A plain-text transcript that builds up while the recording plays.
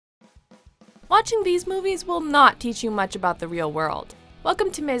Watching these movies will not teach you much about the real world.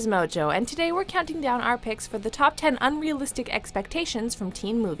 Welcome to MsMojo, and today we're counting down our picks for the top 10 unrealistic expectations from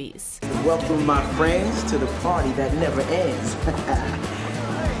teen movies. Welcome my friends to the party that never ends.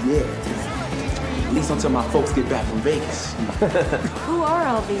 Yeah. At least until my folks get back from Vegas. Who are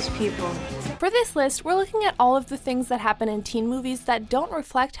all these people? For this list, we're looking at all of the things that happen in teen movies that don't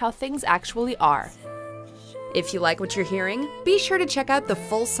reflect how things actually are. If you like what you're hearing, be sure to check out the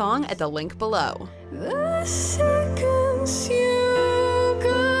full song at the link below. The seconds you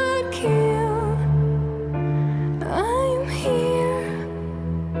could kill, I'm here.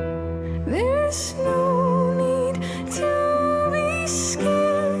 There's no need to be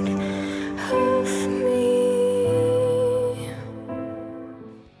scared of me.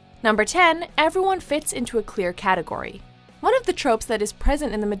 Number 10, everyone fits into a clear category. One of the tropes that is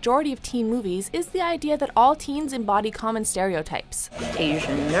present in the majority of teen movies is the idea that all teens embody common stereotypes.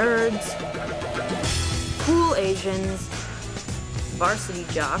 Asian nerds, cool Asians, varsity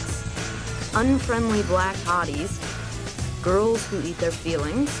jocks, unfriendly black hotties, girls who eat their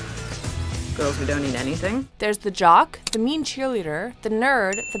feelings, girls who don't eat anything. There's the jock, the mean cheerleader, the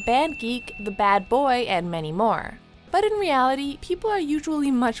nerd, the band geek, the bad boy, and many more. But in reality, people are usually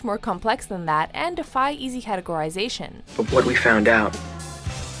much more complex than that and defy easy categorization. But what we found out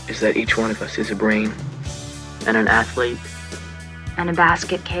is that each one of us is a brain, and an athlete, And a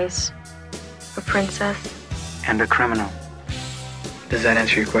basket case. A princess. and a criminal. Does that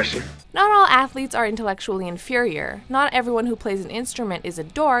answer your question? Not all athletes are intellectually inferior, not everyone who plays an instrument is a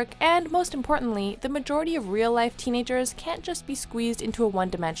dork, and most importantly, the majority of real-life teenagers can't just be squeezed into a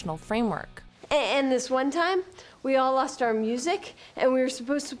one-dimensional framework. And this one time, we all lost our music, and we were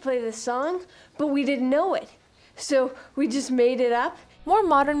supposed to play this song, but we didn't know it. So we just made it up. More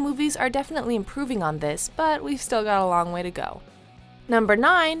modern movies are definitely improving on this, but we've still got a long way to go. Number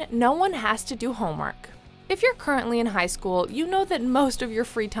 9, no one has to do homework. If you're currently in high school, you know that most of your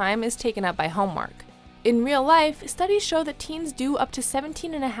free time is taken up by homework. In real life, studies show that teens do up to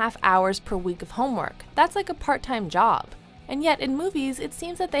 17.5 hours per week of homework. That's like a part-time job. And yet in movies, it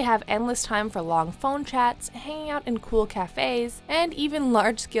seems that they have endless time for long phone chats, hanging out in cool cafes, and even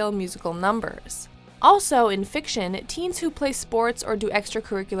large-scale musical numbers. Also, in fiction, teens who play sports or do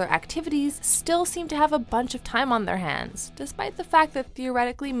extracurricular activities still seem to have a bunch of time on their hands, despite the fact that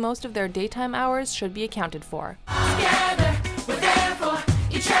theoretically most of their daytime hours should be accounted for. Together, we're there for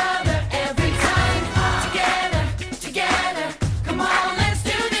each other every time. Together, come on, let's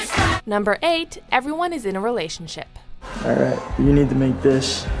do this. Number 8, everyone is in a relationship. Alright, you need to make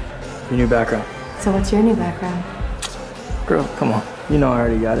this your new background. So what's your new background? Girl, come on. You know I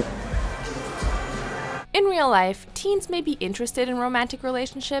already got it. In real life, teens may be interested in romantic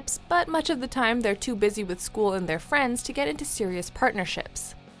relationships, but much of the time they're too busy with school and their friends to get into serious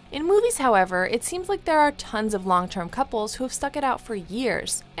partnerships. In movies, however, it seems like there are tons of long-term couples who have stuck it out for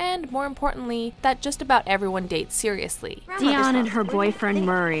years, and more importantly, that just about everyone dates seriously. Dion and her boyfriend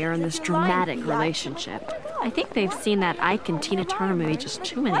Murray are in this dramatic relationship. I think they've seen that Ike and Tina Turner movie just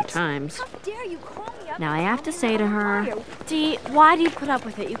too many times. Now I have to say to her, Dee, why do you put up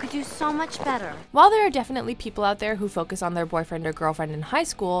with it? You could do so much better. While there are definitely people out there who focus on their boyfriend or girlfriend in high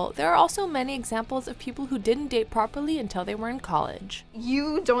school, there are also many examples of people who didn't date properly until they were in college.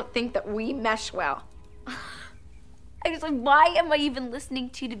 You don't think that we mesh well. I was like, why am I even listening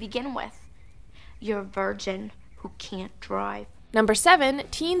to you to begin with? You're a virgin who can't drive. Number 7,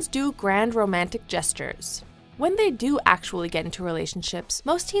 teens do grand romantic gestures. When they do actually get into relationships,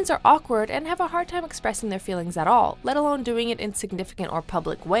 most teens are awkward and have a hard time expressing their feelings at all, let alone doing it in significant or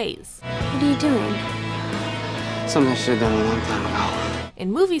public ways. What are you doing? Something I should have done a long time ago.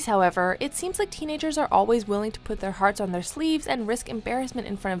 In movies, however, it seems like teenagers are always willing to put their hearts on their sleeves and risk embarrassment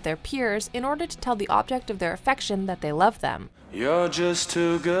in front of their peers in order to tell the object of their affection that they love them. You're just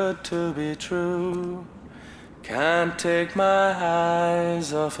too good to be true. Can't take my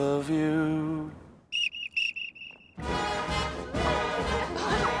eyes off of you.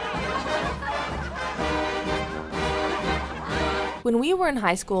 When we were in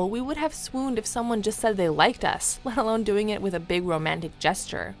high school, we would have swooned if someone just said they liked us, let alone doing it with a big romantic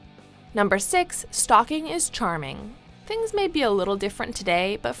gesture. Number 6, stalking is charming. Things may be a little different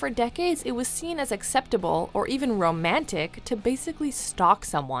today, but for decades it was seen as acceptable, or even romantic, to basically stalk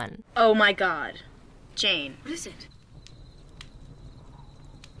someone. Oh my god. Jane. What is it?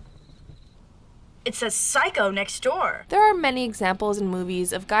 It says Psycho next door. There are many examples in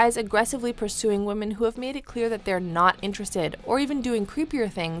movies of guys aggressively pursuing women who have made it clear that they're not interested, or even doing creepier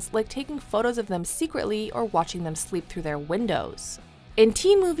things like taking photos of them secretly or watching them sleep through their windows. In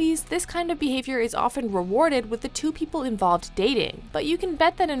teen movies, this kind of behavior is often rewarded with the two people involved dating, but you can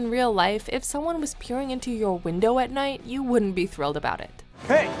bet that in real life, if someone was peering into your window at night, you wouldn't be thrilled about it.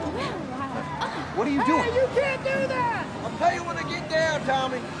 Hey! What are you doing? Hey, you can't do that! I'll tell you when to get down,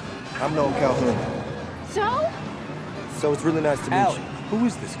 Tommy. I'm Noel Calhoun. So it's really nice to meet you. Who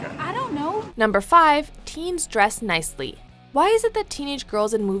is this guy? I don't know. Number 5, teens dress nicely. Why is it that teenage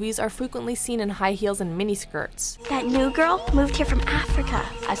girls in movies are frequently seen in high heels and miniskirts? That new girl moved here from Africa.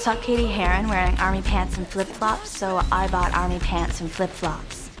 I saw Katie Heron wearing army pants and flip-flops, so I bought army pants and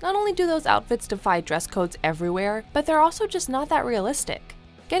flip-flops. Not only do those outfits defy dress codes everywhere, but they're also just not that realistic.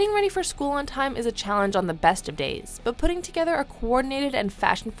 Getting ready for school on time is a challenge on the best of days, but putting together a coordinated and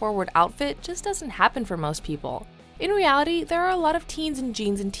fashion-forward outfit just doesn't happen for most people. In reality, there are a lot of teens in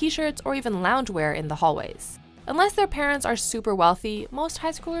jeans and t-shirts or even loungewear in the hallways. Unless their parents are super wealthy, most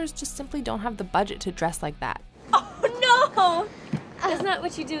high schoolers just simply don't have the budget to dress like that. Oh no! That's not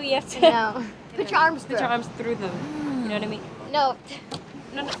what you do. You have to No. Put your arms through. put your arms through them. You know what I mean? No.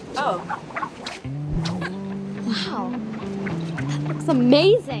 No, no. Oh. Wow. That looks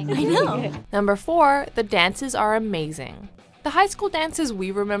amazing. I know. Number 4, the dances are amazing. The high school dances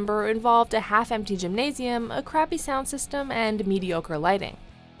we remember involved a half-empty gymnasium, a crappy sound system, and mediocre lighting.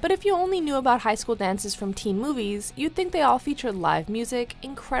 But if you only knew about high school dances from teen movies, you'd think they all featured live music,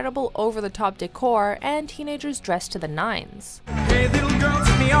 incredible over-the-top decor, and teenagers dressed to the nines. Hey, little girl,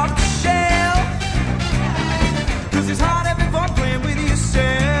 take me off the shelf. 'Cause it's hard having fun playing with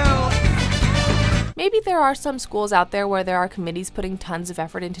yourself. Maybe there are some schools out there where there are committees putting tons of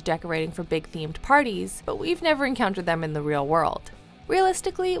effort into decorating for big themed parties, but we've never encountered them in the real world.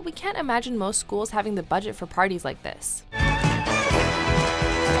 Realistically, we can't imagine most schools having the budget for parties like this.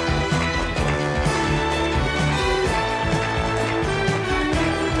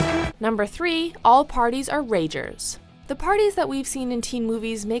 Number 3, all parties are ragers. The parties that we've seen in teen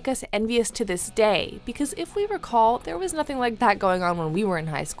movies make us envious to this day, because if we recall, there was nothing like that going on when we were in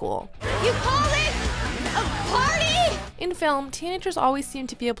high school. You call this a party? In film, teenagers always seem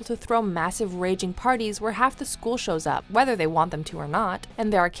to be able to throw massive raging parties where half the school shows up, whether they want them to or not,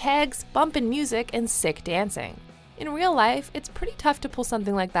 and there are kegs, bumpin' music, and sick dancing. In real life, it's pretty tough to pull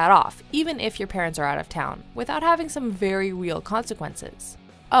something like that off, even if your parents are out of town, without having some very real consequences.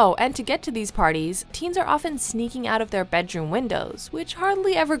 Oh, and to get to these parties, teens are often sneaking out of their bedroom windows, which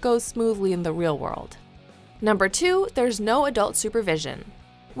hardly ever goes smoothly in the real world. Number 2, there's no adult supervision.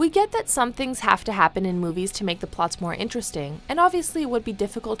 We get that some things have to happen in movies to make the plots more interesting, and obviously it would be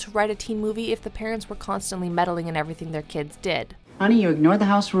difficult to write a teen movie if the parents were constantly meddling in everything their kids did. Honey, you ignore the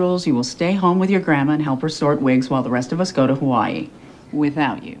house rules, you will stay home with your grandma and help her sort wigs while the rest of us go to Hawaii.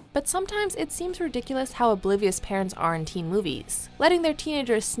 Without you. But sometimes it seems ridiculous how oblivious parents are in teen movies, letting their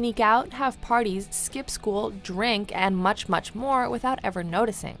teenagers sneak out, have parties, skip school, drink, and much, much more without ever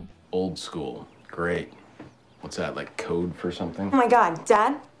noticing. Old school. Great. What's that, like code for something? Oh my God,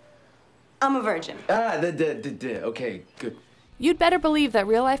 Dad, I'm a virgin. Okay, good. You'd better believe that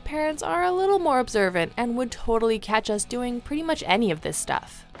real-life parents are a little more observant and would totally catch us doing pretty much any of this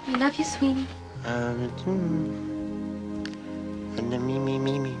stuff. I love you, sweetie.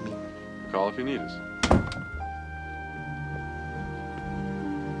 Call if you need us.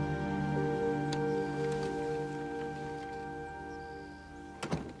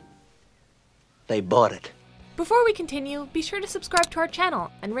 They bought it. Before we continue, be sure to subscribe to our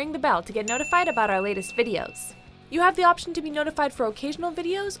channel and ring the bell to get notified about our latest videos. You have the option to be notified for occasional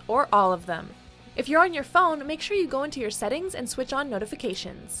videos or all of them. If you're on your phone, make sure you go into your settings and switch on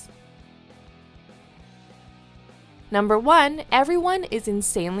notifications. Number 1, everyone is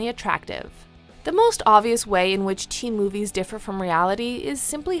insanely attractive. The most obvious way in which teen movies differ from reality is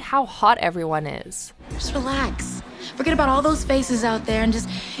simply how hot everyone is. Just relax. Forget about all those faces out there and just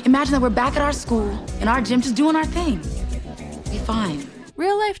imagine that we're back at our school, in our gym, just doing our thing. Be fine.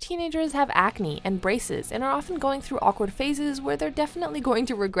 Real-life teenagers have acne and braces and are often going through awkward phases where they're definitely going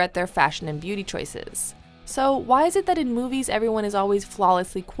to regret their fashion and beauty choices. So why is it that in movies everyone is always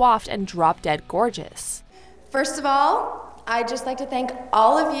flawlessly coiffed and drop-dead gorgeous? First of all, I'd just like to thank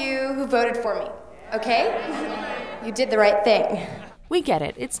all of you who voted for me, okay? You did the right thing. We get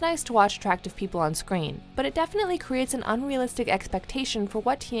it, it's nice to watch attractive people on screen, but it definitely creates an unrealistic expectation for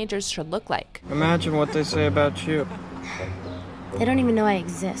what teenagers should look like. Imagine what they say about you. They don't even know I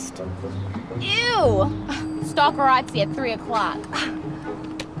exist. Ew! Stalkerazzi at 3 o'clock.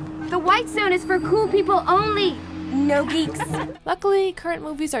 The white zone is for cool people only. No geeks. Luckily, current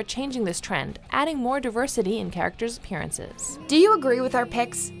movies are changing this trend, adding more diversity in characters' appearances. Do you agree with our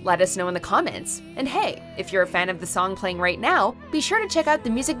picks? Let us know in the comments. And hey, if you're a fan of the song playing right now, be sure to check out the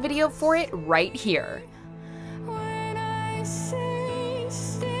music video for it right here.